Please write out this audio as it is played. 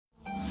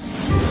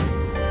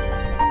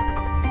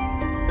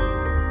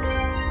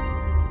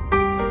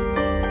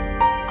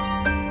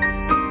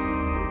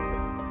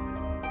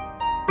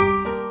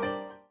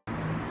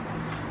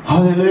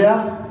हालेलुया।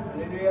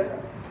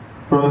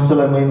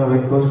 परमेश्वरलाई महिमा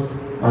भएको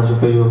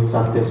आजको यो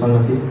साप्ताहिक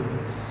संगति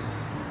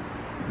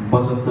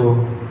वचनको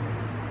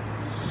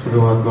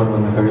सुरुवात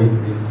गर्नुभन्दा अगाडि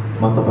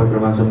म तपाईको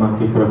माझमा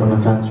केही कुरा भन्न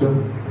चाहन्छु।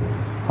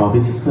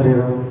 विशेष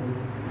गरेर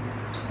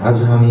आज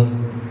हामी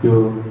यो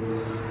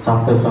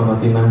साप्ताहिक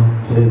संगतिमा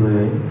धेरै भयो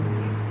है,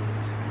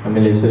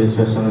 हामीले यसरी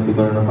संगति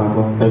गर्न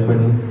पाएको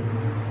तैपनि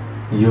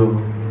यो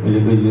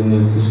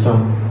इलेक्ट्रिक सिस्टम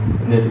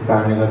नेटको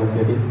कारणले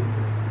गर्दाखेरि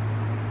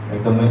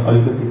एकदमै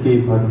अलिकति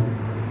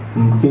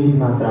केही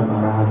मात्रामा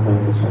राहत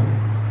भएको छ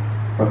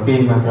र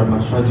केही मात्रामा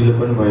सजिलो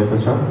पनि भएको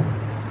छ।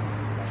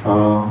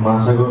 म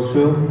आशा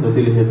गर्छु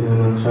जतिले हेर्दै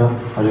हुनुहुन्छ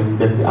हरेक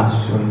व्यक्ति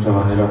आशिष हुन्छ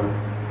भनेर।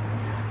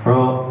 र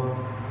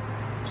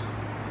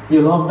यो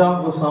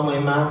लकडाउनको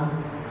समयमा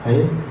है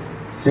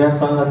सेवा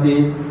सङ्गति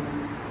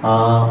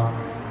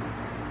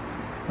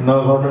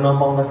गर्न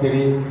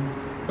नपाउँदाखेरि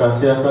र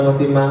सेवा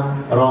सङ्गतिमा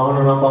रहन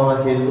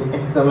नपाउँदाखेरि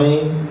एकदमै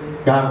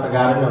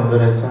गाह्रो नै हुँदो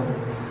रहेछ।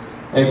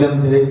 एकदम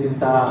धेरै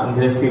चिन्ता अनि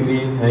धेरै फिक्री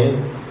है,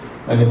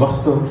 अनि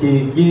कस्तो के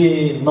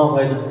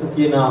नभए जस्तो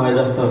के नभए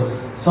जस्तो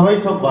सबै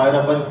थोक भएर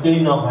पनि केही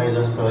नभए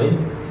जस्तो है,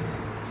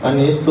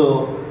 अनि यस्तो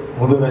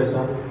हुँदो रहेछ।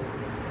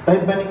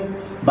 तैपनि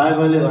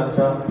बाइबलले भन्छ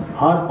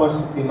हर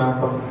परिस्थितिमा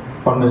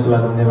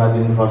परमेश्वरलाई धन्यवाद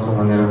दिनुपर्छ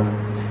भनेर।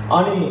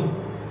 अनि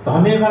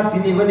धन्यवाद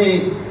दिने पनि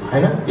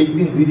होइन एक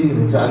दिन दुई दिन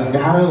हुन्छ, अनि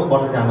गाह्रो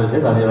पर्छ जाँदो रहेछ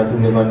है धन्यवाद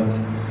दिने पनि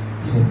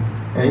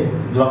है।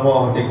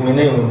 लगभग एक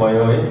महिनै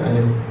भयो है,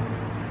 अनि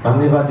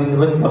धन्यवाद दिनु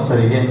पनि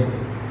कसरी के,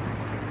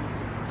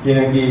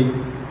 किनकि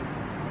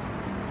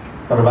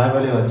तर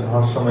बाइबलले भन्छ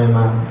हर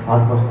समयमा हर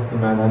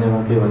परिस्थितिमा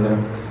धन्यवाद दियो भनेर।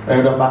 र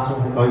एउटा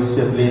पास्टरको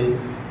हैसियतले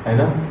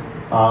होइन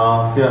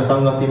सेवा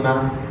सङ्गतिमा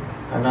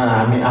होइन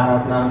हामी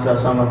आराधना सेवा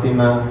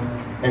सङ्गतिमा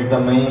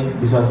एकदमै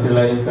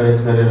विश्वासीलाई इन्करेज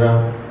गरेर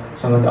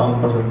सङ्गति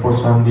आउनुपर्छ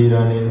प्रोत्साहन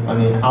दिइरहने,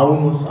 अनि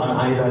आउनुहोस्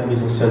आइरहने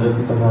विशेष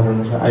जति तपाईँहरू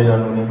हुनुहुन्छ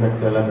आइरहनु हुने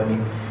व्यक्तिहरूलाई पनि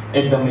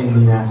एकदमै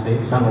निराश है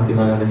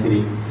सङ्गतिमा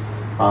जाँदाखेरि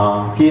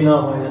के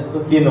नभए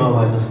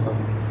जस्तो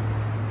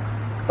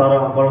तर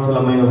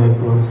परमेश्वरलाई महिमा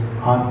भएको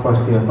हर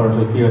परिस्थितिमा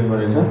परमेश्वर के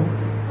गर्नुपर्ने रहेछ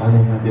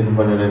धन्यवाद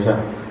दिनुपर्ने रहेछ।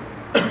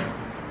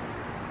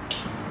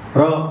 र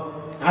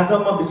आज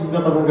म विशेष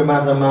गरी तपाईँको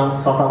माझमा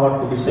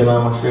सतावटको विषयमा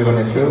म सेयर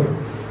गर्नेछु।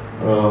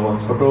 र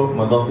म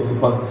 10देखि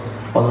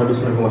 15-20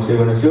 मिनटको म सेयर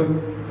गर्नेछु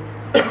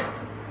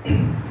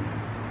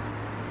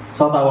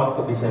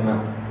सतावटको विषयमा।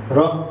 र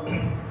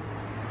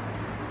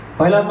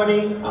पहिला पनि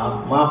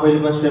म आफैले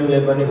पनि स्वयंले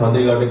पनि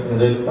भन्दै गरेको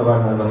जहिले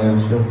तपाईँहरूलाई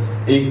भनेको छु,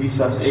 एक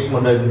विश्वास एक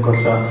मण्डली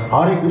हुनुपर्छ,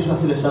 हरेक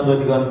विश्वासीले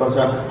सङ्गति गर्नुपर्छ,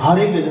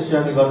 हरेकले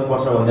सेवा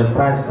गर्नुपर्छ भनेर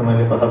प्रायः जस्तो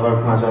मैले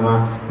तपाईँहरूको माझमा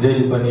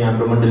जहिले पनि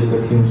हाम्रो मण्डलीको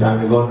थिम छ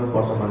हामीले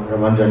गर्नुपर्छ भनेर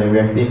भनिरहने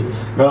व्यक्ति।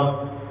 र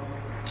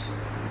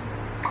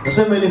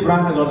जसै मैले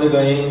प्रार्थना गर्दै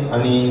गएँ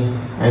अनि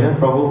होइन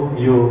प्रभु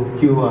यो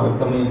के हो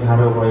एकदमै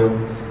गाह्रो भयो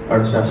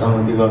एउटा सेवा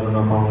सङ्गति गर्न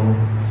नपाउनु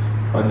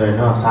भनेर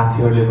होइन।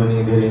 साथीहरूले पनि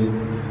धेरै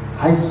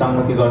खाइ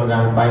सङ्गति गर्न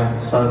जानु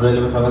पाइन्छ, जहिले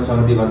पनि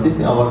सङ्गति भने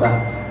त्यस्तै अब त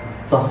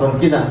चस्पन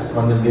के जान्छ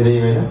भनेर धेरै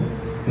होइन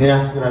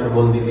निराश कुराहरू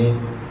बोलिदिने,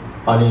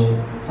 अनि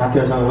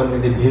साथीहरूसँग पनि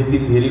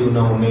धेरै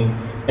नहुने,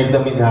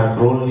 एकदमै गाह्रो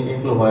रोल्ने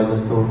एक्लो भए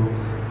जस्तो,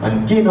 अनि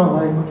के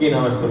नभए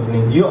जस्तो हुने।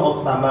 यो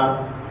अवस्थामा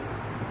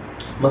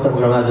म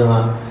तपाईँको माझमा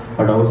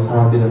एउटा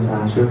उत्साह दिन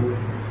चाहन्छु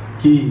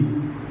कि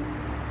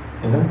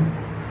होइन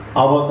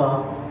अब त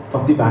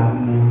कति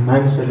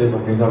मानिसहरूले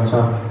भन्ने गर्छ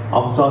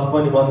अब चर्च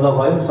पनि बन्द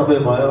भयो सबै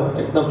भयो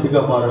एकदम ठिक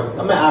पऱ्यो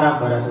एकदमै आराम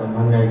भइरहेछ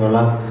भनिरहेको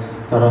होला।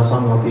 तर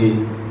सङ्गति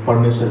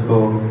परमेश्वरको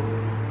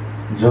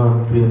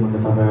जनप्रिय भन्ने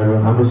तपाईँहरू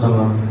हाम्रो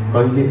सङ्गति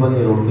कहिले पनि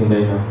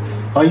रोकिँदैन।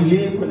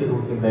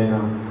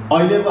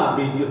 अहिलेको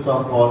हामी यो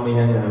चर्च भवनमा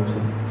यहाँनिर हुन्छ,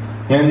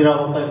 यहाँनिर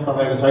अब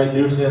तपाईँको सही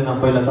 150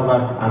 पहिला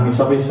हामी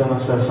सबैसँग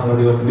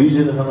सङ्गति गर्थ्यौँ,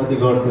 200 सङ्गति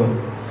गर्थ्यौँ।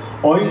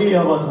 अहिले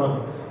अब छन्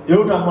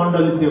एउटा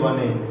मण्डली थियो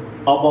भने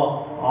अब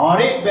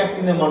हरेक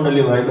व्यक्ति नै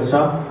मण्डली भएको छ,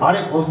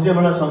 हरेक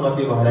होस्टेलबाट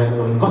सङ्गति भइरहेको छ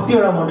भने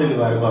कतिवटा मण्डली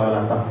भएर गयो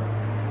होला त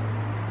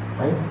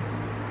है,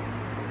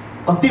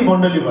 कति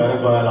मण्डली भएर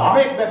गयो होला।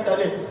 हरेक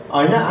व्यक्तिले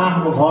होइन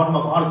आफ्नो घरमा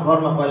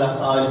पहिला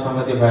अहिले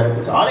सङ्गति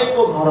भइरहेको छ,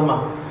 हरेकको घरमा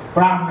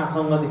प्रार्थना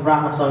सङ्गति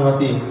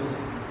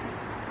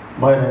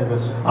भइरहेको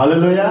छ।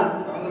 हालेलुया।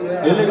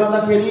 यसले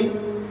गर्दाखेरि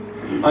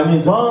अनि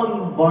झन्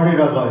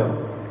बढेर गयो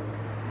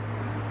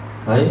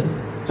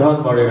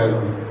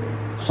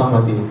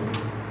सङ्गति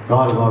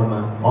घरमा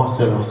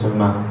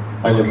होस्टेलमा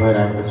अहिले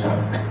भइरहेको छ।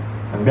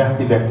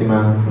 व्यक्तिमा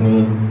नि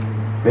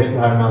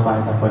भेटघाट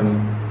नपाए तापनि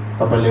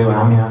तपाईँले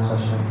हामी आशा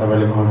छ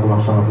तपाईँले घरकोमा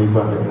सङ्गति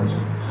गर्दै हुनुहुन्छ।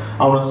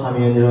 आउनुहोस् हामी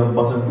यहाँनिर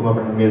वचनकोमा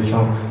पनि हामी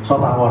हेर्छौँ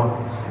सतावट।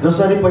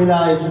 जसरी पहिला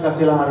यसुका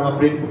चेलाहरूमा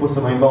प्रेमको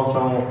पुस्तक हामी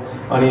पाउँछौँ,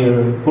 अनि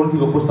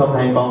कुर्तीको पुस्तक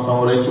हामी पाउँछौँ,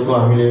 र यसुको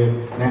हामीले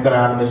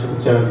न्याकराटमा यसुको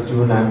चेलाको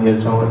जीवन हामी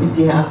हेर्छौँ, र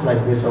इतिहासलाई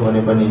हेर्छौँ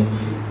भने पनि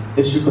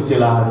यसुको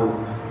चेलाहरू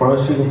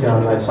परमेश्वरको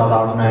चेलाहरूलाई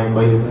सतावट नआएको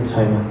कहिले पनि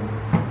छैन।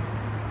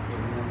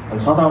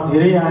 सतावट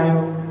धेरै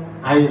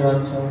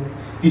आइरहन्छ।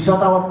 ती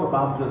सतावटको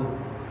बावजुद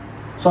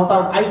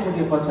सतावट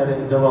आइसके पछाडि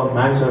जब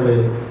मानिसहरूले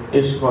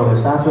यसकोलाई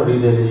साँचो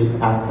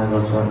हृदयले आराधना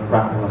गर्छन्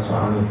प्रार्थना गर्छन्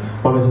अनि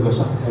परमेश्वरको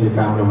शक्तिशाली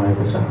कामले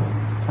भएको छ।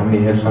 हामी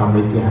हेर्छौँ हाम्रो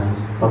इतिहास,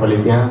 तपाईँले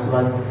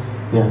इतिहासलाई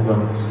याद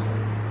गर्नुहोस्।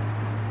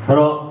 र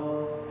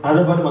आज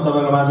पनि म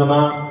तपाईँको माझमा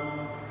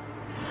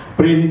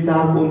प्रेरित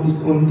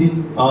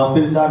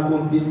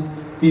 4:29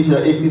 30 र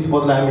 31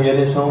 पदलाई हामी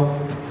हेर्नेछौँ।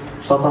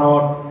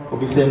 सतावटको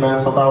विषयमा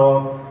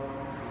सतावट।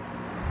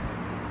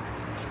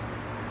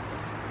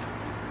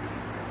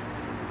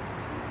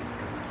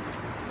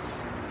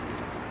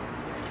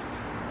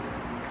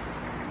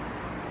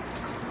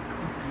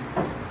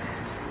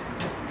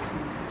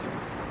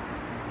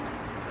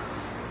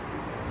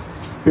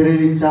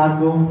 प्रेरित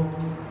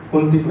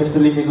 4:29 मा यस्तो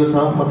लेखेको छ, म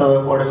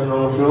तपाईँलाई पढेर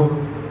सुनाउँछु।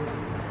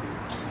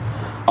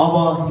 अब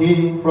हे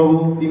प्रभु,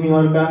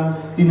 तिनीहरूका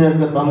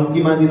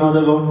धम्कीमाथि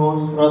नजर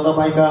गर्नुहोस् र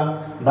तपाईँका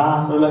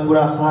दासहरूलाई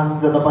पुरा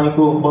साहसले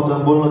तपाईँको वचन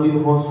बोल्न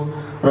दिनुहोस्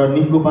र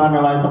निको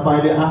पार्नलाई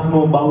तपाईँले आफ्नो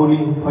बाहुली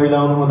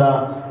फैलाउनु हुँदा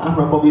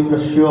आफ्नो पवित्र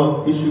सेवक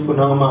यीशुको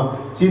नाममा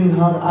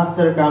चिन्हर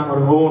आश्चर्य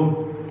कामहरू हुन्।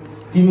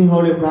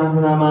 तिनीहरूले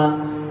प्रार्थना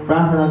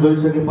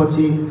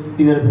गरिसकेपछि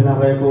तिनीहरू भेला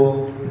भएको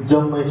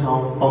जम्मै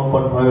ठाउँ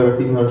कम्पन भयो र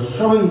तिनीहरू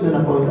सबैजना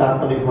पवित्र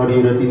आत्माले भरियो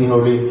र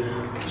तिनीहरूले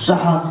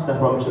साहससित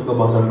परमेश्वरको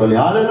वचन बोले।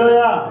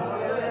 हालेलुया।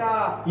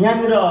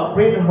 यहाँनिर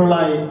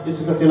प्रेरितहरूलाई,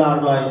 यसका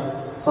चेलाहरूलाई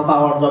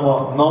सतावट जब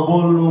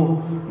नबोल्नु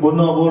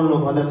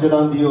भनेर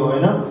चेतावनी दियो,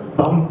 होइन,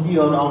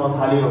 धम्कीहरू आउन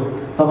थाल्यो।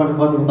 तपाईँले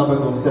कति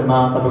तपाईँको होस्टेलमा,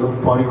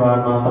 तपाईँको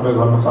परिवारमा, तपाईँको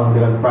घरमा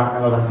सन्तानले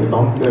प्रार्थना गर्दाखेरि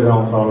धम्कीहरू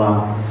आउँछ होला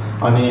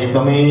अनि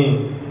एकदमै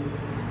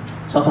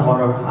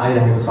सतावटहरू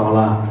आइरहेको छ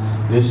होला।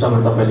 यस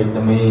समय तपाईँले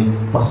एकदमै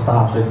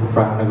पश्चातापसहित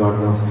प्रार्थना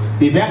गर्नुहोस्।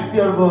 ती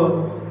व्यक्तिहरूको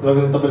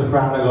लागि तपाईँले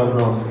प्रार्थना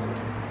गर्नुहोस्।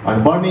 अनि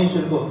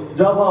परमेश्वरको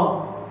जब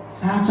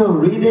साँचो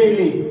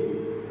हृदयले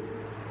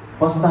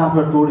पश्चाताप र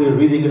तोडिएको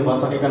हृदयको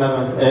वचन 51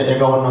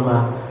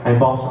 हामी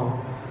पाउँछौँ।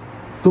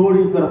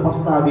 तोडिएको र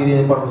पश्चाताप हृदय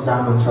परमेश्वर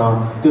चाहनुहुन्छ।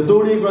 त्यो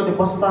तोडिएको र त्यो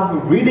पश्चाताप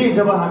हृदय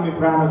जब हामी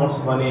प्रार्थना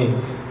गर्छौँ भने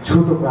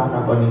छोटो प्रार्थना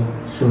पनि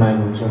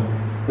सुनाइन्छ।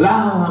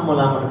 लामो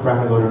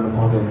प्रार्थना गरिरहनु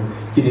पर्दैन,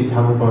 किनकि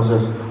हाम्रो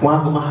परमेश्वर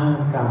उहाँको महान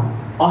काम,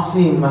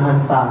 असीम महान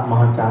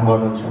काम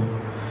गर्नुहुन्छ।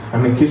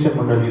 हामी क्रिस्चियन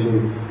मण्डलीले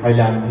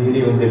अहिले हामी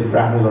धेरै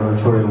प्रार्थना गर्न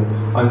छोड्यौँ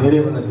अनि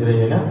धेरैभन्दा धेरै,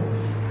 होइन,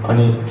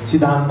 अनि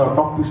सिद्धान्त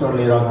टपिक्सहरू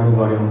लिएर अगाडि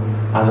बढ्यौँ।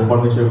 आज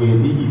परमेश्वरको यी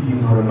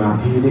दिनहरूमा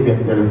धेरै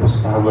व्यक्तिहरूले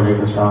पश्चाताप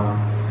गरेको छ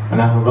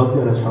अनि आफ्नो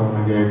गल्तीहरूलाई क्षमा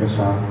मागिरहेको छ।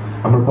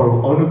 हाम्रो प्रभु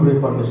अनुग्रही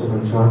परमेश्वर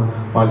हुन्छ,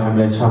 उहाँले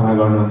हामीलाई क्षमा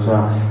गर्नुहुन्छ।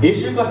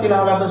 येशूका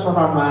चेलाहरूलाई पनि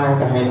सताउनमा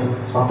आएका होइन,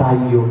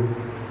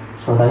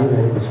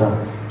 सताइरहेको छ।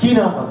 किन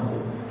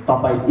भन्दाखेरि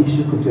तपाईँ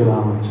येशूको चेला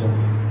हुनुहुन्छ।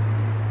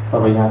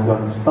 तपाईँ याद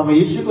गर्नुहोस्, तपाईँ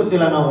येशूको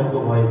चेला नभएको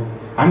भए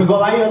हामी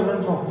गवाईहरू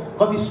जान्छौँ,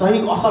 कति सही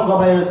असल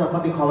गवाईहरू छ,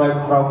 कति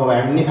खराब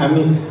गवाई।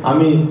 हामी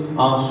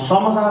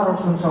समाचारहरू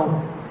सुन्छौँ,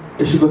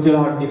 येशूको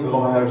चेलाहरू दिएको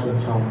गवाईहरू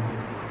सुन्छौँ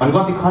अनि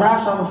कति खराब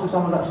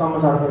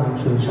समाचार पनि हामी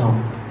सुन्छौँ।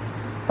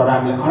 तर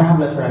हामीले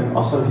खराबलाई छोडेर हामी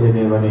असल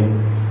हेर्ने भने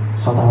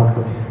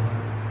सतावटको थियो,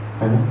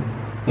 होइन।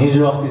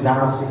 हिजो अस्ति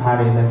जाँड खाएर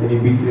हिँड्दाखेरि,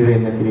 बिग्रेर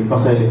हिँड्दाखेरि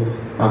कसैले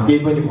केही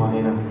पनि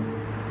भनेन,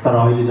 तर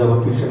अहिले जब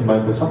क्रिस्चियन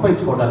भएको सबै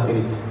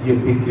छोड्दाखेरि यो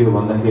बिग्रियो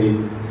भन्दाखेरि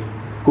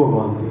को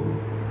गल्ती?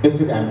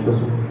 एकचोटि हामी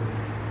सोच्छौँ,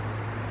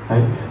 है।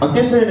 अनि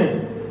त्यसरी नै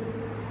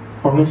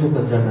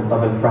परमेश्वरको जन्म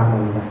तपाईँले प्रार्थना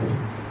गर्दाखेरि,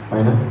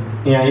 होइन,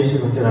 यहाँ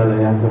येशूको चेलालाई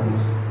याद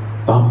गर्नुहोस्,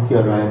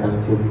 धम्कीहरू आएका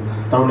थियो,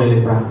 तर उनीहरूले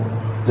प्रार्थना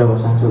जब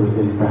साँचो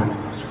हृदयले प्रार्थना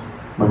गर्छ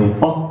भने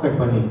पक्कै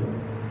पनि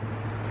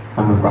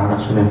हाम्रो प्रार्थना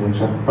सुनाइन्छ।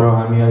 र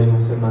हामी अहिले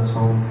होस्टेलमा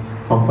छौँ,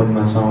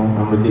 कम्पनीमा छौँ,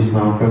 हाम्रो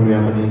देशमा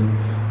फेमिलीमा पनि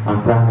हामी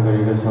प्रार्थना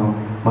गरेका छौँ,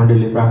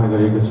 मण्डलीले प्रार्थना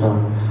गरेको छ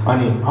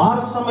अनि हर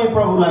समय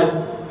प्रभुलाई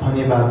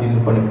धन्यवाद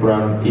दिनुपर्ने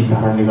कुरा यी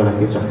कारणले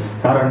गर्दाखेरि छ।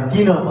 कारण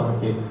किन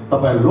भन्दाखेरि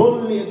तपाईँ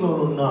लोनली एक्लो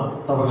हुनुहुन्न,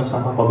 तपाईँको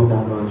साथमा पवित्र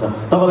आत्मा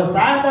हुनुहुन्छ। तपाईँलाई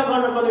सहायता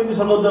गर्नको निम्ति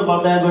स्वर्गदूत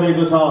बधाई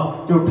गरेको छ।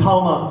 त्यो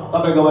ठाउँमा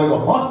तपाईँको भएको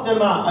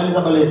होस्टेलमा अहिले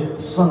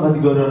तपाईँले सङ्गति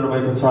गरिरहनु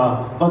भएको छ,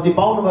 कति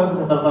पाउनु भएको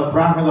छ, तर तपाईँ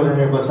प्रार्थना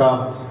गरिरहेको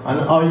छ। अनि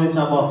अहिले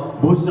चाहिँ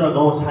अब भुस र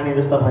गहुँ छाने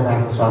जस्तो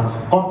भइरहेको छ।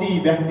 कति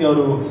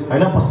व्यक्तिहरू,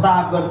 होइन,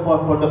 पश्चाताप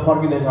गर्दै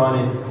फर्किँदैछ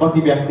भने कति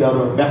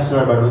व्यक्तिहरू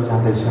ब्याचलरबाट पनि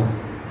जाँदैछ।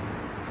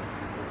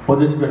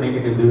 पोजिटिभ र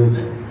नेगेटिभ दुवै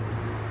छ।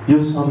 यो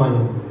समय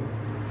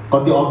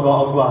कति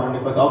अगुवाहरूले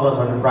कति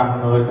अग्रजहरूले प्रार्थना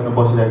नगरिकन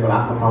बसिरहेको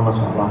आफ्नो ठाउँमा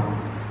छ होला,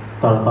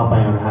 तर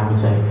तपाईँहरू हामी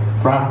चाहिँ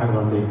प्रार्थना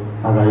गर्दै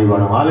अगाडि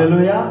बढौँ।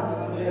 हालेलुया।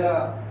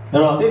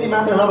 र त्यति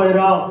मात्र नभएर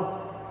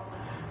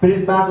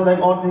प्रेरित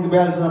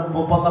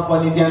 5:38-42 पत्ता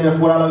पनि त्यहाँनिर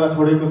कुरा लगा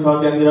छोडेको छ।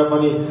 त्यहाँनिर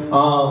पनि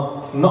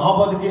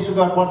अब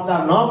येशूका प्रचार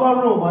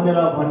नगर्नु भनेर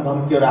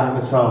धम्कीहरू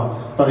आएको छ,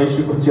 तर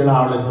येशूको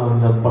चेलाहरूले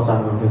झन् प्रचार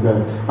गर्दै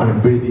गयो अनि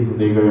वृद्धि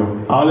हुँदै गयो।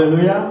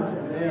 हालेलुया।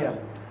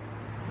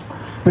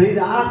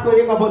 प्रेरित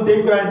 8:1 मा पनि त्यही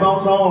कुरा हामी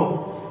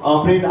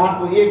पाउँछौँ। प्रेरित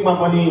 8:1 मा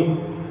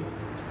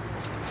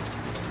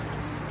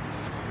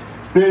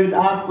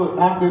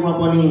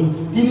पनि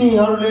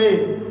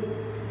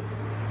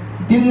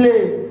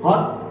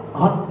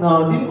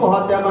दिनको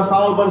हत्यामा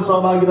साउल पनि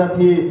सहभागिता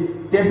थिए।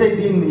 त्यसै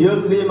दिन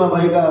यरुशलेममा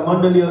भएका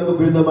मण्डलीहरूको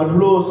विरुद्धमा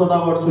ठुलो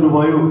सतावट सुरु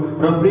भयो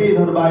र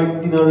प्रेरितहरू बाहेक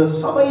तिनीहरू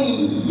सबै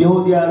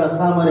यहुदिया र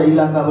सामरिया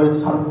इलाकाभरि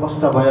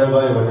छरपष्ट भएर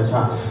गयो भनेर छ।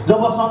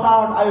 जब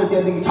सतावट आयो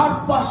त्यहाँदेखि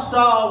छरपष्ट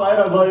भएर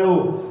गयो।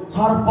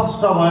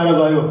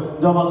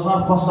 जब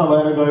छरपष्ट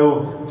भएर गयो,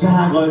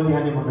 जहाँ गयो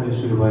त्यहाँ नै मण्डली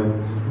सुरु भयो।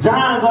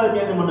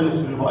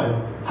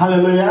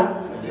 हालेलुया।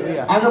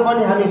 आज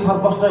पनि हामी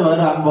स्पष्ट भएर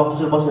हामी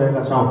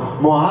बसिरहेका छौँ।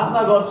 म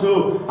आशा गर्छु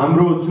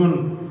हाम्रो जुन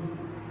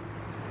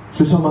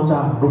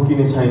सुसमाचार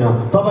रोकिने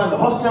छैन। तपाईँको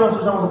हस्टेलमा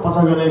सुसमाचार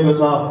प्रचार गरिरहेको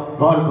छ,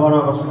 घर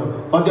घरमा बस्नु।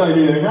 कति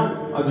अहिले होइन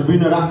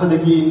विभिन्न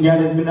राष्ट्रदेखि,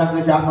 इन्डियादेखि विभिन्न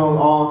राष्ट्रदेखि आफ्नो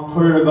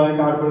छोडेर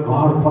गएकाहरू पनि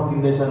घर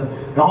फर्किँदैछन्,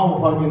 गाउँ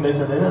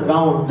फर्किँदैछन् होइन।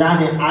 गाउँ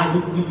जाने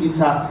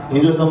इच्छा,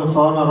 हिजोसम्म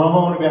सहरमा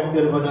रमाउने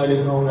व्यक्तिहरू पनि अहिले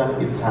गाउँ जाने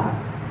इच्छा।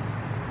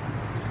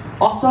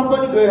 असल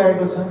पनि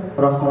गइरहेको छ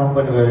र खराब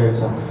पनि गइरहेको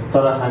छ।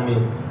 तर हामी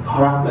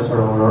खराबलाई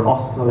छोडाउँ र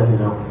असललाई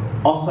हेरौँ।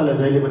 असलले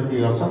जहिले पनि के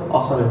गर्छ?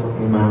 असलले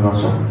थोक्ने माग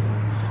गर्छ।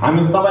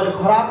 हामी तपाईँले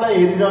खराबलाई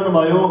हेरिरहनु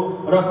भयो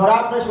र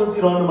खराब नै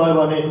सोचिरहनु भयो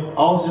भने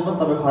अवश्य पनि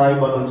तपाईँ खराबै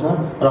बन्नुहुन्छ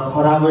र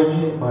खराबै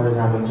नै भएर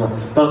जानुहुन्छ।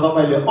 तर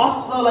तपाईँले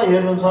असललाई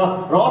हेर्नुहुन्छ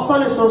र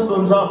असलले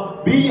सोच्नुहुन्छ,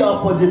 बी अ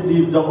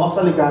पोजिटिभ। जब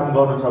असलले काम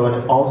गर्नुहुन्छ भने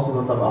अवश्य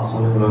पनि तपाईँ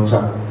असलै हुनुहुन्छ।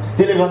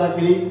 त्यसले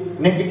गर्दाखेरि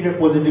नेगेटिभ र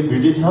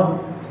पोजिटिभिटी छ,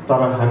 तर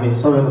हामी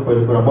सबैभन्दा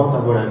पहिलो कुरा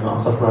महत्त्वपूर्ण हामी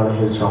असल कुरालाई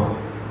हेर्छौँ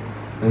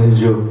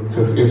जो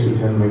यसुले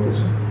हेर्नुभएको छ।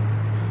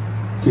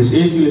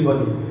 यसुले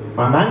पनि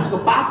मानिसको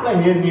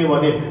पापलाई हेर्ने हो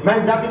भने,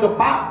 मानिस जातिको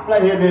पापलाई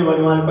हेर्ने हो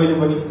भने उहाँले कहिले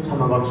पनि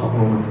क्षमा गर्न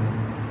सक्नुहुन्न।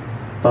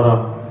 तर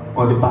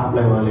त्यो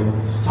पापलाई उहाँले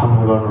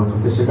क्षमा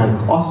गर्नुहुन्छ। त्यसै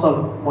कारण असल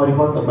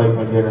परिपक्व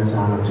बाइकमा हेर्न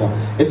चाहनुहुन्छ।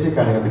 यसै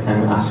कारणले गर्दा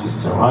हामी आशिष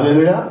छौँ।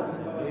 हालेलुया।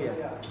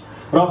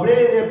 र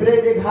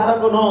प्रेरित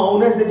 11को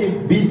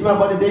 19देखि 20मा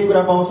पनि त्यही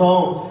कुरा पाउँछौँ।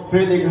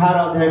 प्रेरित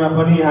 11 अध्यायमा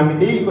पनि हामी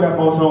त्यही कुरा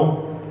पाउँछौँ।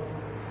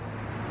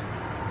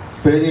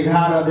 प्रेरित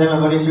 11 अध्यायमा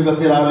पनि यीशुका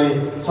चेलाहरूले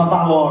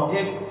सतावट,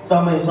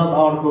 एकदमै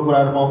सतावटको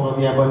कुराहरू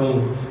पाउँछौँ। यहाँ पनि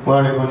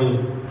उहाँले पनि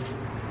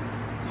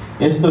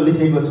यस्तो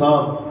लेखेको छ,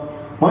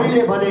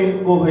 मैले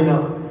भनेको होइन।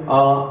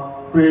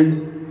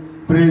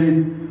 प्रेरित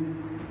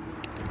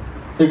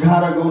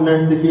 11को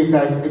 19देखि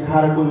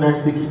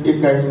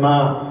 21मा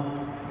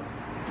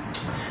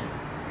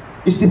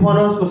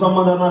स्तिफनसको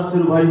सम्बन्धमा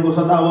सुरु भएको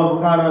सतावटको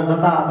कारण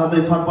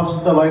जताततै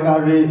छटपष्ट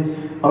भएकाहरूले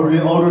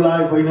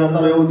अरूलाई होइन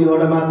तर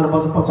यहुदीहरूलाई मात्र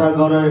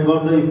प्रचार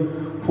गर्दै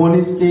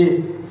फोनिक्सके,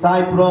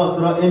 साइप्रस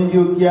र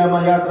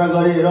एन्टियोकियामा यात्रा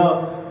गरे र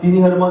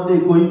तिनीहरूमध्ये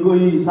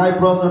कोही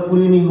साइप्रस र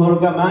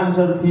कुरेनीहरूका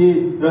मानिसहरू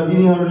थिए र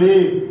तिनीहरूले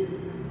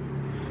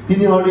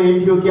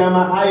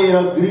एन्टियोकियामा आए र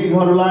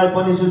ग्रिकहरूलाई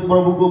पनि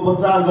प्रभुको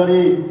प्रचार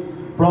गरे।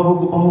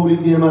 प्रभुको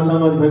बहुलितिमा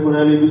सङ्गत भएको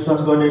हुनाले विश्वास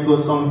गर्नेहरूको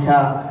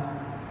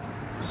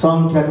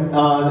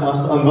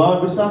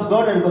विश्वास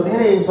गर्नेहरूको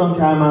धेरै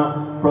सङ्ख्यामा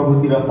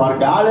प्रभुतिर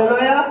फर्के।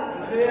 हालेलुया।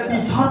 ती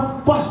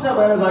छटपष्ट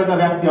भएर गएका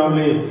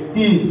व्यक्तिहरूले,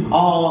 ती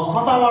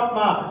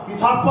सतावटमा ती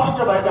छटपष्ट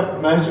भएका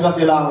मानिसका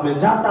चेलाहरूले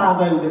जता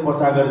गए उतै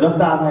प्रचार गरे,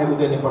 जता गए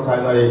उतै नै प्रचार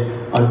गरे।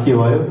 अनि के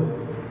भयो?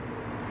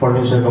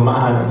 परमेश्वरको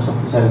महान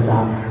शक्तिशाली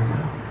काम।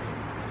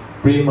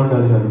 प्रिय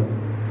मण्डलीहरू,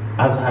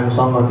 आज हामी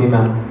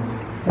सङ्गतिमा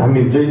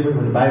हामी जहिले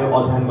पनि बाइबल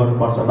अध्ययन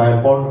गर्नुपर्छ,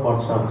 बाइबल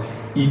पढ्नुपर्छ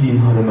यी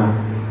दिनहरूमा।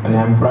 अनि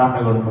हामी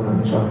प्रार्थना गर्नुपर्ने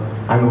हुन्छ।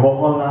 हामी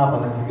होहल्ला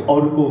भन्दाखेरि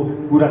अरूको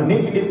कुरा,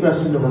 नेगेटिभ कुरा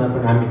सुन्नुभन्दा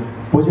पनि हामी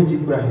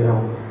पोजिटिभ कुरा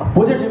हेरौँ,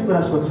 पोजिटिभ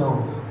कुरा सोच्छौँ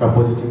र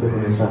पोजिटिभ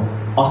हुनेछ,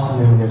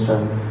 असलै हुनेछ।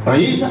 र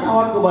यही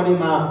सतावटको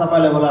बारेमा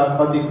तपाईँलाई होला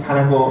कति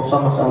खानाको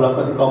समस्या होला,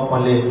 कति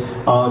कम्पनीले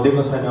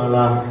दिएको छैन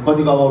होला,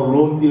 कतिको अब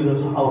लोन तिर्नु छ,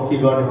 अब के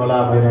गर्ने होला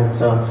भइरहेको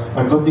छ।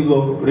 अनि कतिको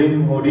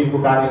ऋणको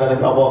कारणले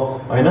गर्दाखेरि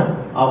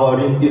अब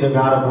ऋण तिर्न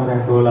गाह्रो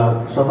भइरहेको होला,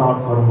 सतावट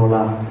गर्नु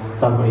होला।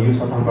 तर पनि यो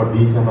सतावट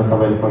दिनसम्म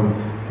तपाईँले पनि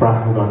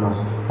प्रार्थना गर्नुहोस्,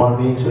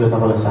 परमेश्वरले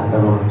तपाईँलाई सहायता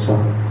गर्नुहुन्छ।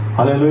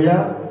 हालेलुया।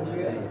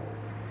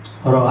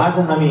 र आज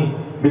हामी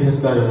विशेष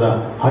गरेर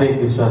हरेक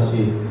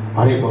विश्वासी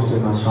हरेक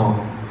वस्तुमा छौँ,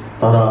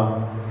 तर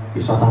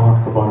यी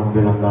सतावटको वर्ण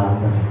विलम्ब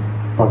पनि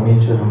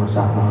परमेश्वर हाम्रो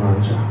साथमा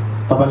हुनुहुन्छ।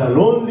 तपाईँलाई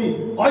लोनली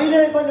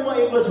कहिल्यै पनि म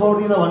एक्लो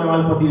छोड्दिनँ भन्ने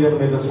उहाँले प्रतिज्ञा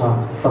गर्नुभएको छ।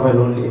 तपाईँ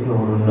लोनली एक्लो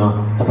हुनुहुन्न,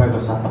 तपाईँको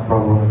साथमा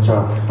प्रभु हुनुहुन्छ।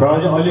 र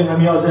अहिले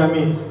हामी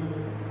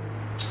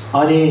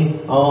अनि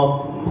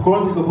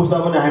कुरन्थीको पुस्तक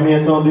पनि हामी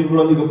हेर्छौँ। 2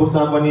 कुरन्थीको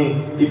पुस्तकमा पनि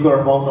यी कुरा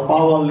पाउँछ।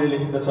 पावलले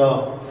लेखेको छ,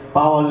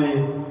 पावलले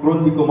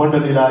कुरन्थीको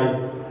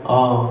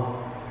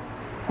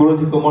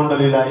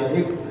मण्डलीलाई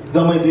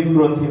एकदमै 2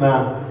 कुरन्थीमा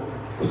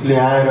उसले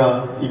आएर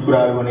यी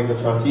कुराहरू भनेको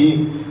छ कि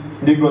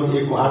 2 कुरन्थी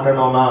 1को 8 र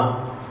 9मा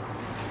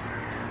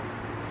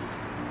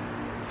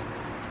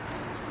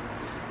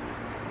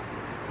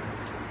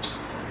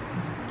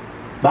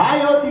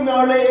भाइहरू,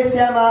 तिमीहरूले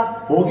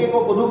एसियामा भोगेको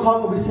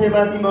दुःखको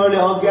विषयमा तिमीहरूले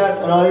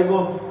अज्ञात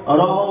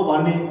रहौ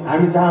भन्ने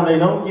हामी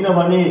चाहँदैनौँ,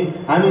 किनभने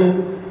हामी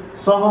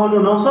सहनु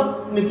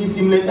नसक्ने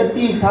किसिमले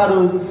यति साह्रो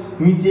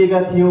मिचिएका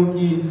थियौँ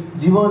कि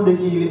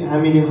जीवनदेखि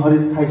हामीले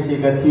हरेस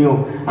खाइसकेका थियौँ।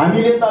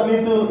 हामीले त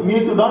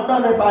मृत्युदण्ड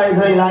नै पाए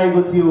झैँ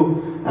लागेको थियो।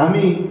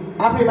 हामी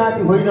आफै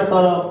माथि होइन,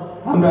 तर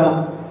हाम्रा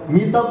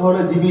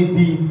मृतकहरूलाई जीवित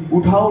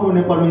उठाउनु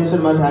नै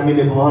परमेश्वरमाथि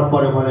हामीले भर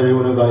पर्यो भनेर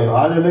हुन गयो।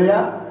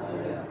 हालेलुया।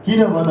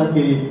 किन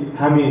भन्दाखेरि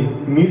हामी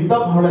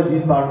मृतकहरूलाई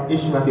जीवित पार्नु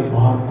यसमाथि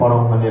भर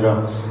परौँ भनेर।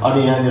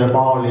 अनि यहाँनिर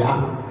पावलले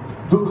आफ्नो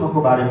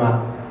दुःखको बारेमा,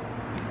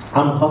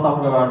 आफ्नो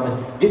सतावटको बारेमा,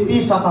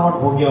 यति सतावट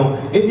भोग्यौँ,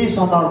 यति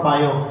सतावट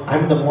पायौँ,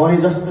 हामी त मरे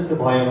जस्तै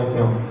भएका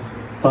थियौँ।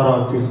 तर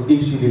ख्रिस्ट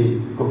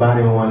येशूको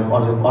बारेमा उहाँले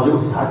अझ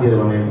उत्साह दिएर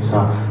भनेको छ।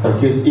 तर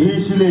ख्रिस्ट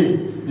येशूले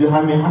जो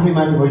हामी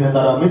आफैमाथि होइन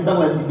तर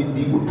मृतकलाई जीवित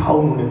दिई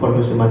उठाउनु हुने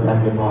परमेश्वरमाथि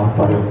हामीले भर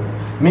पर्यो।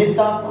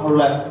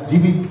 मृतकहरूलाई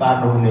जीवित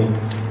पार्नु हुने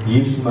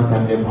येशूमाथि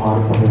हामीले भर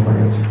पर्नु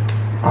भनेको छ।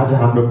 आज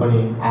हाम्रो पनि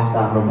आशा,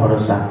 हाम्रो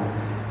भरोसा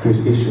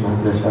ख्रिस्ट येशू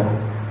मात्र छ।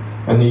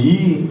 अनि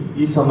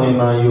यी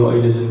समयमा यो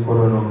अहिले जुन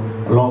कोरोना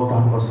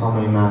लकडाउनको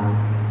समयमा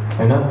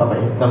होइन,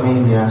 तपाईँ एकदमै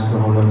निराश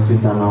नहुनु,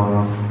 चिन्ता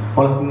नहुनु।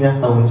 मलाई निराश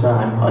त हुन्छ,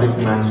 हामी हरेक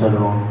मानिसहरू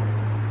हौँ,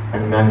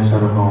 हामी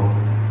मानिसहरू हौँ।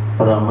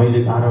 तर मैले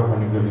 12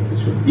 भनेको लेखेको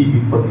छु, यी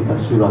विपत्ति त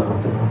सुरुवात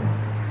मात्र हो।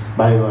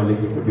 बाइबलमा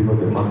लेखेको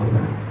विपत्ति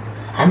मान्दैन।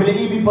 हामीले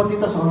यी विपत्ति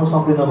त सहन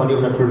सक्दैन भने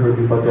एउटा ठुल्ठुलो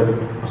विपत्तिहरू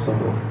कस्तो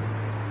होला,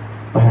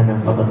 भयानक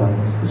कता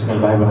जान्छ। त्यस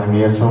कारण बाइबल हामी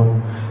हेर्छौँ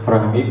र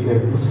हामी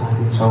एक उत्साह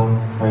दिन्छौँ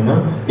होइन,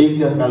 एक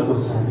अर्कालाई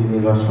उत्साह दिने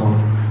गर्छौँ,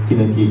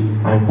 किनकि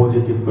हामी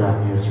पोजिटिभ कुरा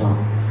हामी हेर्छौँ।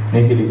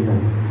 नेगेटिभ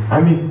होइन।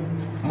 हामी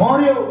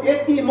मर्यो,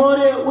 यति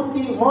मर्यो,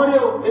 उति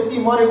मर्यो, यति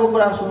मरेको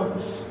कुरा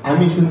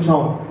हामी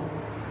सुन्छौँ।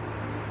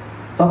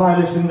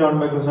 तपाईँहरूले सुनिरहनु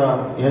भएको छ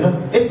होइन,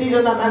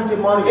 यतिजना मान्छे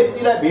मर्यो,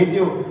 यतिलाई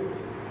भेट्यो,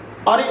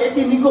 अरे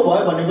यति निको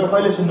भयो भनेको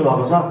कहिले सुन्नु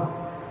भएको छ?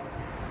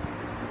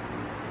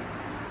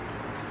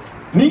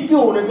 निको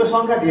हुनेको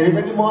सङ्ख्या धेरै छ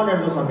कि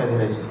मर्नेहरूको सङ्ख्या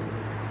धेरै छ?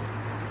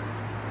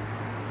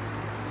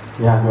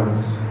 याद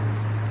गर्नुहोस्,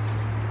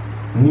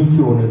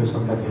 निको हुनेको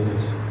सङ्ख्या धेरै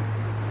छ।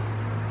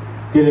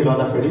 त्यसले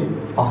गर्दाखेरि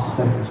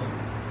असफल हुन्छ।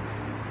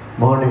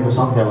 मर्नेको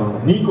सङ्ख्याभन्दा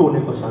निको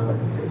हुनेको सङ्ख्या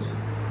धेरै छ।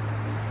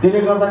 त्यसले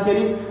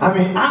गर्दाखेरि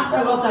हामी आशा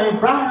गर्छौँ, हामी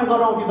प्रार्थना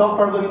गरौँ ती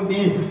डक्टरको निम्ति,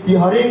 ती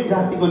हरेक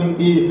जातिको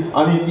निम्ति,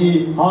 अनि ती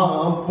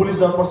पुलिस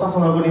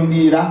प्रशासनहरूको निम्ति,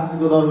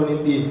 राजनीतिको दलको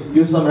निम्ति।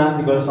 यो समय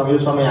राति गरेर समय, यो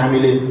समय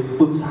हामीले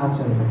उत्साह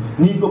छैन।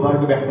 निको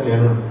भएको व्यक्तिले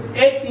हेर्नु,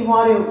 यति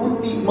मर्यो,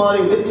 उति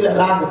मर्यो, यतिलाई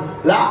लाग्यो,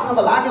 लाग्न त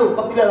लाग्यो,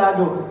 कतिलाई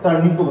लाग्यो, तर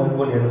निको भएको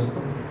पनि हेर्नुहोस् त,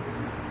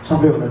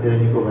 सबैभन्दा धेरै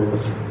निको भएको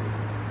छ।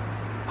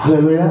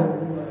 हालेलुया।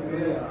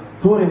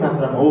 थोरै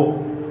मात्रामा हो।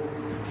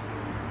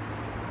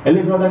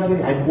 यसले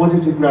गर्दाखेरि हामी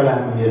पोजिटिभ कुरालाई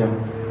हामी हेरौँ,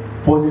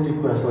 पोजिटिभ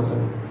कुरा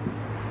सोच्छौँ,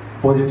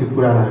 पोजिटिभ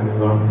कुरालाई हामी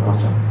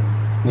गर्छौँ।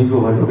 निको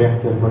भएको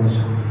व्यक्तिहरू पनि छ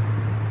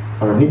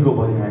र निको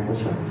भइरहेको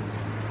छ।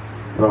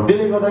 र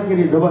त्यसले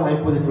गर्दाखेरि जब हामी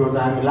पोजिटिभ गर्छ,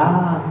 हामी ला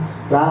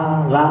ला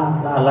ला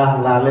ला ला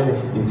लाले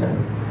सिद्धिन्छ।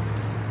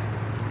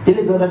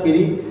 त्यसले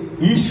गर्दाखेरि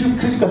यीशु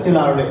ख्रिस्टका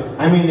चेलाहरूले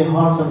हामीले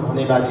हर्षण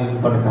धन्यवाद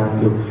दिनुपर्ने कारण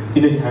थियो,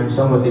 किनकि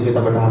हामीसँग देखे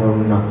तपाईँ टाढो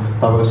हुनुहुन्न,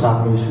 तपाईँको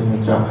साथमा यीशु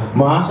हुनुहुन्छ। म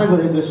आशा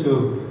गरेको छु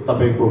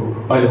तपाईँको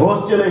अहिले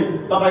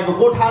होस्टेलै, तपाईँको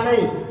कोठा नै,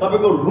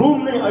 तपाईँको रुम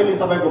नै अहिले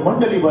तपाईँको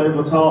मण्डली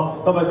भएको छ।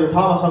 तपाईँ त्यो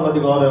ठाउँमा सङ्गति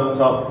गर्दै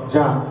हुनुहुन्छ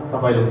जहाँ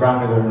तपाईँले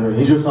प्रार्थना गर्नु।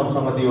 हिजोसम्म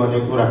सङ्गति गर्ने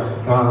कुरा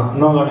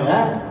नगर्ने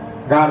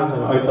गाह्रो छ।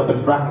 अहिले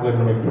तपाईँले प्रार्थना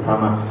गरिदिनुभएको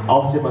ठाउँमा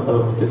अवश्य पनि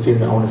तपाईँको त्यो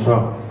चेन्ज आउनेछ।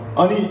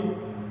 अनि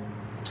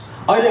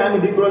अहिले हामी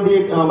 2 कोरिन्थी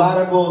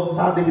 12को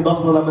 7 देखि 10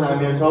 पदलाई पनि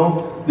हामी हेर्छौँ।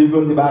 2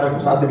 कोरिन्थी 12को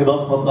 7 देखि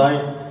 10 पदलाई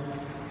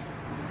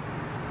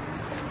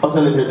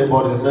कसैले भेट्दै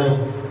पढिदिन्छ है।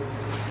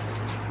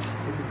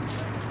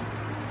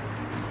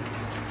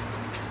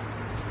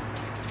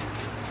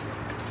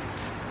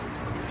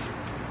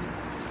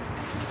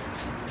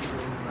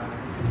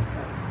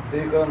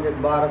 दुई कोरिन्थी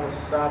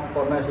 12:7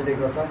 पढ्न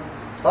सिकेको छ।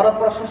 तर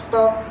प्रशस्त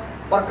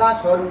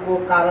प्रकाशहरूको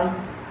कारण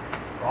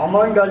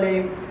घमण्डले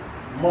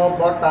म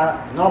व्रता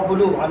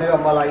नबुलु भनेर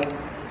मलाई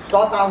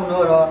सताउन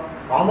र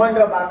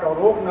घमण्डबाट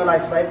रोक्नलाई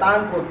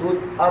शैतानको दूत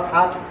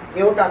अर्थात्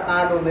एउटा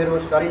काँडो मेरो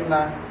शरीरमा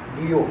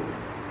दियो।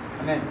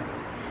 आमेन।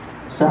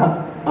 7,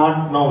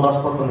 8, 9, 10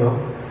 पद पनि हो।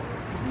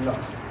 ल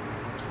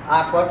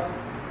 8 पद,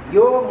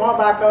 यो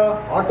मबाट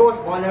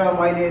हटोस् भनेर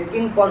मैले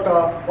 3 पल्ट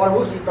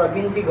प्रभुसित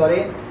बिन्ती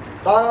गरेँ,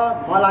 तर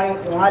मलाई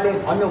उहाँले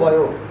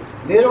भन्नुभयो,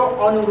 मेरो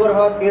अनुग्रह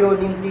तेरो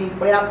निम्ति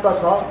पर्याप्त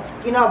छ,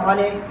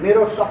 किनभने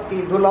मेरो शक्ति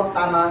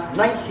दुर्लभतामा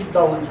नै सिद्ध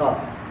हुन्छ।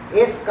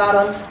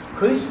 यसकारण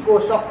ख्रिस्टको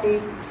शक्ति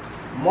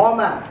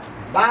ममा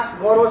बास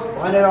गरोस्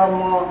भनेर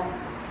म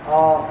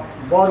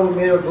बरु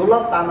मेरो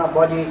दुर्लभतामा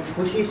बढी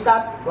खुसी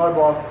साथ गर्व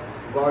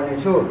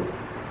गर्नेछु।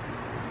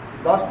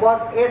 10 पद,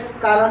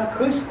 यसकारण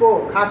ख्रिस्टको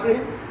खातिर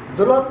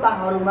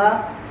दुर्लभताहरूमा,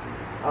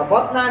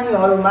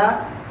 बदनामीहरूमा,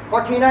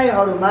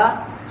 कठिनाइहरूमा,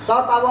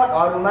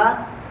 सतावटहरूमा,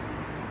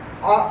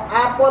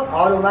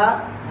 आपदहरूमा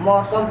म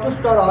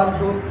सन्तुष्ट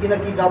रहन्छु,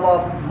 किनकि जब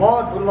म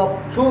दुर्लभ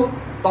छु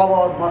तब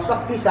म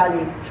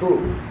शक्तिशाली छु।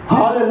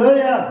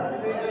 हालेलुया।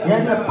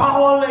 यहाँनिर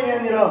पावलले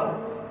यहाँनिर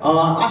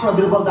आफ्नो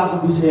दुर्बलताको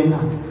विषयमा,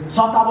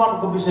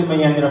 सतावटको विषयमा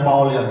यहाँनिर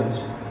पावलले भनेको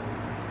छ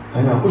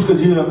होइन। उसको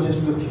जीवनमा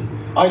त्यस्तो थियो।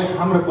 अहिले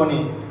हाम्रो पनि,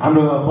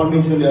 हाम्रो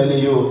परमेश्वरले अहिले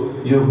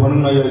यो भनौँ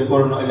न, यो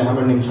कोरोना अहिले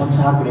हाम्रो निम्ति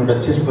संसारको एउटा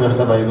चेस्टको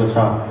जस्तो भएको छ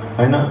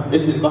होइन।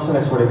 यसले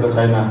कसैलाई छोडेको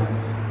छैन।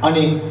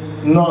 अनि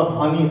न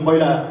धनी,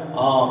 पहिला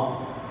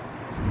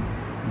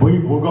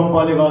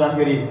भूकम्पले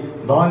गर्दाखेरि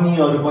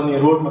धनीहरू पनि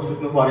रोडमा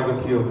सुत्नु परेको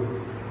थियो।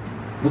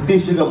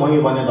 जतिसुकै मै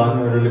भने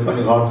धनीहरूले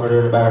पनि घर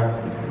छोडेर बाहिर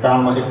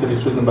टाउनमा एकचोटि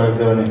सुत्नु परेको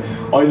थियो भने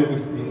अहिलेको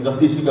स्थिति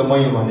जतिसुकै मै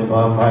भन्ने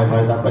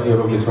भए तापनि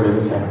रोगले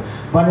छोडेको छैन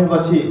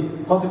भनेपछि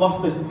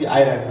कस्तो स्थिति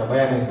आइरहेको छ,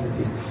 भयानक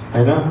स्थिति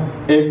होइन,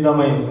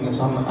 एकदमै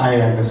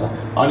आइरहेको छ।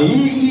 अनि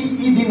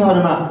यी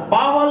दिनहरूमा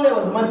पावलले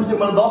भन्छ,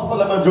 मैले 10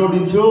 पल्टमा जोड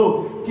दिन्छु,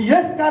 कि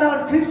यसकारण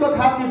ख्रीष्टको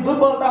खातिर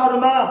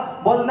दुर्बलताहरूमा,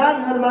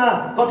 बदनामीहरूमा,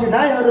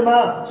 कठिनाइहरूमा,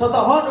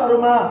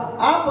 सताहटहरूमा,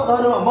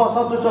 आपदहरूमा म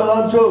सन्तुष्ट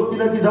रहन्छु,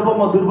 किनकि जब म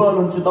दुर्बल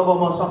हुन्छु तब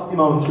म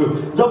शक्तिमा हुन्छु।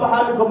 जब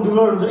हामी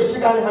कमजोर हुन्छ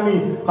यसैकारण हामी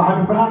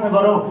प्रार्थना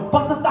गरौँ,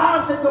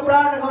 पश्चातापसहितको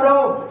प्रार्थना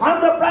गरौँ।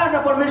 हाम्रो प्रार्थना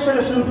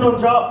परमेश्वरले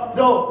सुन्नुहुन्छ र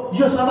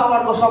यो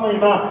सताहटको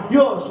समयमा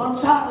यो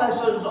संसारलाई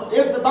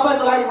एक त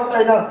तपाईँको लागि मात्र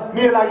होइन,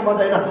 मेरो लागि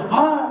मात्र होइन,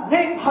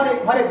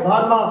 हरेक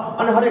धर्म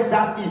अनि हरेक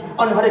जाति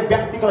अनि हरेक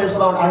व्यक्तिको लागि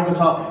सताहट आएको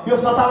छ। यो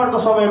सताहटको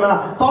समयमा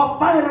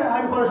तपाईँ र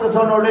हामी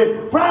परमेश्वरले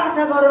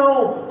प्रार्थना गरौँ,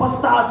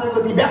 पश्चातापसहितको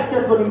ती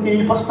व्यक्तिहरूको निम्ति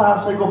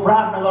पश्चातापसहितको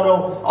प्रार्थना गरौँ।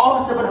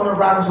 अवश्य पनि हाम्रो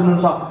प्रार्थना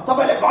सुन्नुहुन्छ।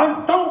 तपाईँले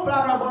घन्टौँ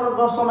प्रार्थना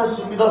गर्नु समय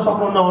बिताउन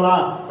सक्नुहुन्न होला,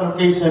 तर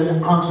केही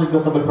समय आंशिक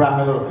तपाईँले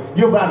प्रार्थना गरौँ।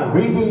 यो प्रार्थना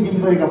हृदयदेखि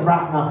गरेका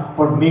प्रार्थना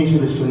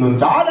परमेश्वरले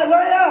सुन्नुहुन्छ।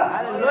 हालेलुया,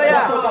 हालेलुया।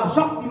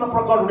 शक्तिमा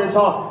प्रकट हुनेछ।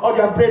 अघि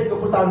हामी प्रेरितको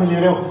पुस्तामा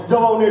लिएर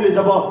जब उनीहरूले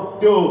जब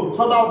त्यो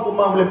सताहटको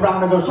मामले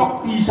प्रार्थना गरेर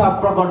शक्ति साथ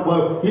प्रकट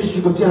भयो,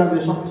 यीशुको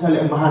चेलाहरूले शक्तिशाली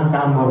महान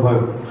काम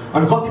गर्नुभयो।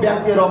 अनि कति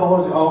व्यक्तिहरू अब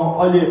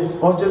अहिले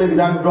हस्पिटल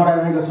जानु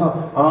डराइरहेको छ,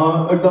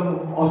 एकदम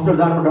हस्पिटल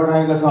जानु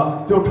डराएको छ,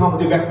 त्यो ठाउँमा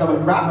त्यो व्यक्ति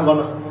तपाईँले प्रार्थना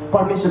गर्नुहोस्,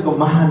 परमेश्वरको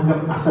महान काम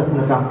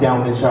आशापूर्ण काम त्यहाँ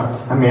हुनेछ।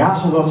 हामी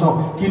आशा गर्छौँ,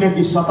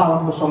 किनकि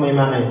सताहटको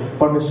समयमा नै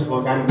परमेश्वरको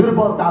हामी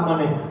दुर्बलतामा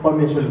नै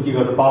परमेश्वरले के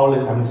गर्नु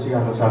पावलले हामीले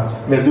सिकाएको छ।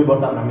 मेरो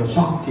दुर्बलतामा हाम्रो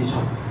शक्ति छ।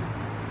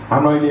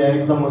 हाम्रो अहिले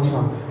एकदम छ,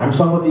 हामी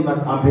सङ्गतिमा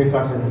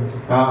भेटघाट छैन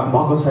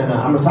भएको छैन,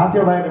 हाम्रो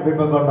साथीभाइहरू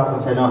भेटघाट गर्नु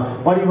भएको छैन,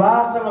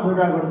 परिवारसँग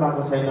भेटघाट गर्नु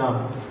भएको छैन,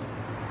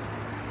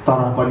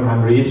 तर पनि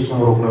हाम्रो यससँग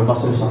रोक्न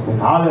कसैले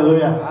सक्दैन।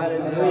 हालेलुया,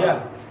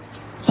 हालेलुया।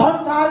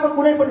 संसारको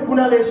कुनै पनि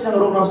कुनाले यससँग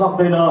रोक्न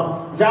सक्दैन।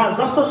 जहाँ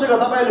जस्तोसँग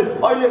तपाईँले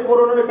अहिले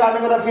कोरोनाले कारणले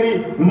गर्दाखेरि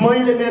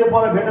मैले मेरो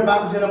पर भेट्न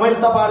पाएको छैन, मैले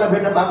तपाईँहरूलाई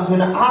भेट्न पाएको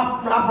छैन,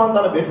 आफ्नो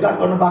आफन्तलाई भेटघाट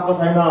गर्न पाएको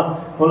छैन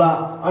होला,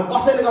 अनि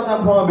कसैले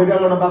कसैको फोनमा भेटघाट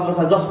गर्न पाएको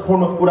छ, जस्ट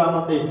फोनमा कुरा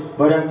मात्रै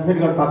भइरहेको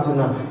भेटघाट पाएको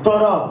छैन।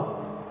 तर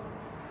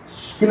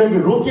किनकि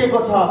रोकिएको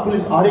छ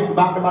पुलिस हरेक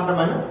बाटोमा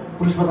होइन,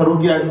 पुलिस पछि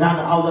रोकिरहेको छ, जान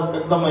आउजात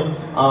एकदमै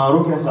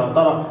रोकिरहेको छ।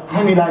 तर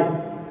हामीलाई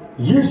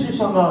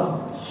येशूसँग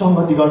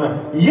संगति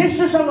गर्न,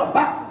 येशूसँग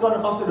बातचित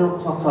गर्न कसैले रोक्न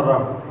सक्छ र?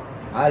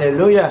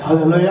 हालेलुया,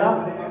 हालेलुया।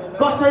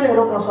 कसैले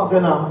रोक्न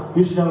सकेन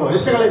येशूसँग।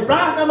 यसैले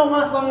प्रार्थनामा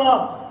उहाँसँग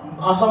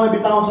समय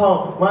बिताउँछौँ,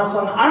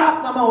 उहाँसँग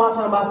आराधनामा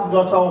उहाँसँग बातचित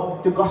गर्छौँ,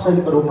 त्यो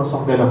कसैले पनि रोक्न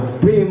सक्दैन।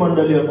 प्रिय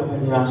मण्डलीहरू,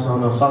 तपाईँ निराश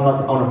नहुन, सङ्गत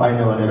आउन पाइन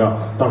भनेर,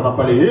 तर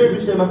तपाईँले यो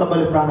विषयमा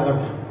तपाईँले प्रार्थना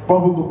गर्नु,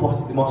 प्रभुको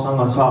उपस्थिति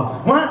मसँग छ,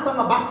 उहाँसँग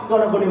बातचित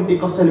गर्नको निम्ति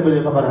कसैले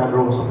पनि तपाईँले हामी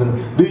रोक्न सक्दैन।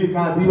 दुई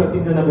वा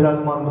तीनजना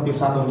भेलामा त्यो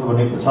साथ हुन्छ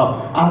भनेको छ।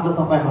 आज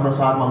तपाईँ हाम्रो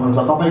साथमा हुनुहुन्छ,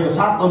 तपाईँको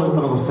साथ हुनुहुन्छ,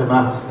 तपाईँको होस्टेलमा,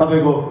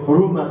 तपाईँको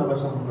रुममा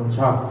तपाईँसँग हुनुहुन्छ।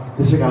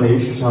 त्यसै कारणले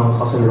येशूसँग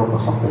कसैले रोक्न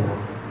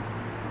सक्दैन।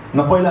 न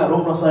पहिला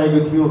रोक्न सकेको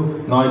थियो,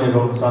 न अहिले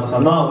रोक्न सक्छ,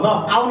 न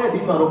आउने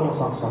दिनमा रोक्न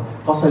सक्छ,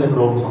 कसैले पनि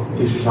रोक्न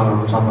सक्दैन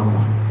येशूसँगको सम्बन्ध।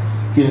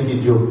 किनकि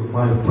जो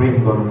उहाँले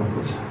प्रेम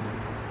गर्नुभएको छ,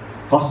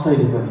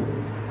 कसैले पनि।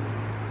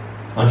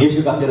 अनि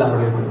येशूका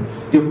चेलाहरूले पनि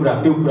त्यो कुरा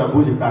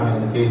बुझेको कारणले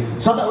गर्दाखेरि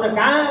सदा उनीहरू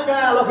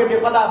कहाँ लखेट्यो,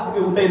 कता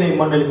पुग्यो उतै नै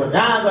मण्डली पनि,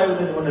 जहाँ गयो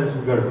उतै नै मण्डली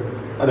सुरु गर्यो।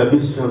 अन्त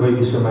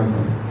विश्वमा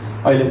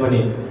अहिले पनि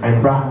हामी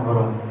प्रार्थना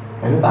गरौँ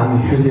होइन। त हामी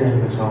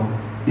हेरिरहेका छौँ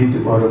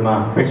युट्युबहरूमा,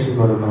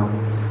 फेसबुकहरूमा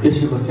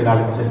येशूको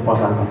चेलाले कसरी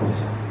प्रचार गर्दैछ।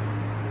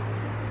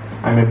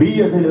 हामी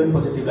बियो जहिले पनि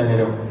पोजिटिभलाई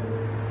हेऱ्यौँ,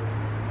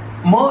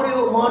 मर्यो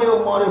मर्यो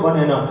मर्यो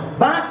भनेन,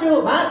 बाँच्यो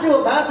बाँच्यो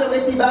बाँच्यो,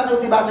 यति बाँच्यो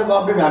उति बाँचेको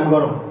अपडेट हामी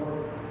गरौँ,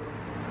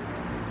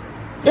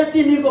 यति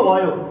निको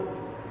भयो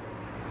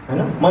होइन।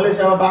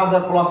 मलेसियामा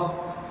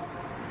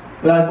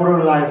 5000+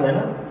 कोरोना लागेको छैन,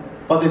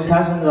 कति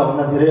 66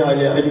 भन्दा धेरै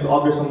अहिले अहिलेको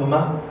अपडेटसम्ममा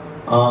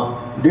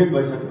डेट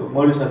भइसक्यो,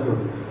 मरिसक्यो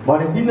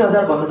भने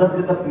 3000 भन्दा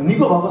जति त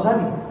निको भएको छ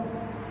नि।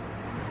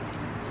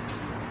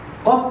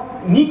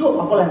 निको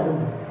भएको लाग्यो,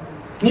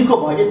 निको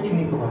भयो, यति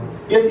निको भयो,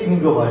 यति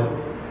निको भयो।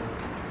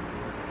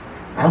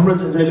 हाम्रो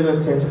चाहिँ जहिले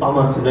पनि सेन्स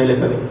कमन छ, जहिले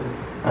पनि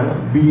होइन,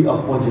 बी अ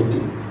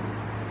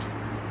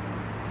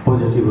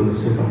पोजिटिभ हुनु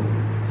सिकाउँ।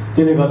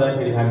 त्यसले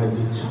गर्दाखेरि हामी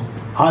जित्छौँ।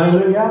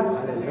 हालेलुया,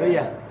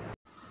 हालेलुया।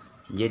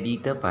 यदि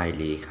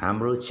तपाईँले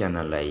हाम्रो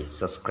च्यानललाई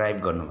सब्सक्राइब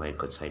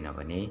गर्नुभएको छैन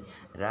भने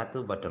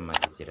रातो बटनमा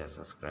थिचेर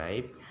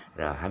सब्सक्राइब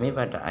र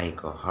हामीबाट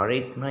आएको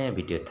हरेक नयाँ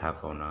भिडियो थाहा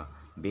पाउन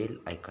बेल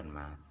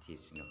आइकनमा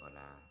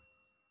थिच्नुहोला।